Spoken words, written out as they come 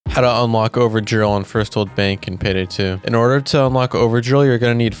How to unlock Overdrill on First World Bank in Payday 2. In order to unlock Overdrill, you're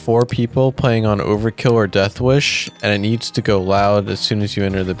going to need 4 people playing on Overkill or Death Wish, and it needs to go loud as soon as you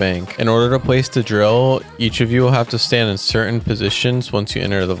enter the bank. In order to place the drill, each of you will have to stand in certain positions once you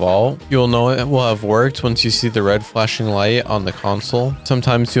enter the vault. You will know it will have worked once you see the red flashing light on the console.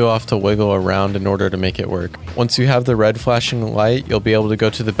 Sometimes you'll have to wiggle around in order to make it work. Once you have the red flashing light, you'll be able to go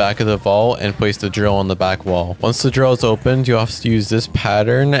to the back of the vault and place the drill on the back wall. Once the drill is opened, you'll have to use this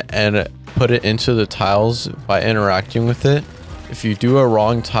pattern and put it into the tiles by interacting with it. If you do a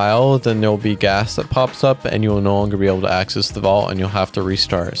wrong tile, then there will be gas that pops up and you will no longer be able to access the vault and you'll have to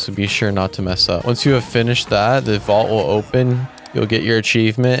restart. So be sure not to mess up. Once you have finished that, the vault will open, you'll get your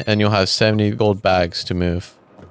achievement and you'll have 70 gold bags to move.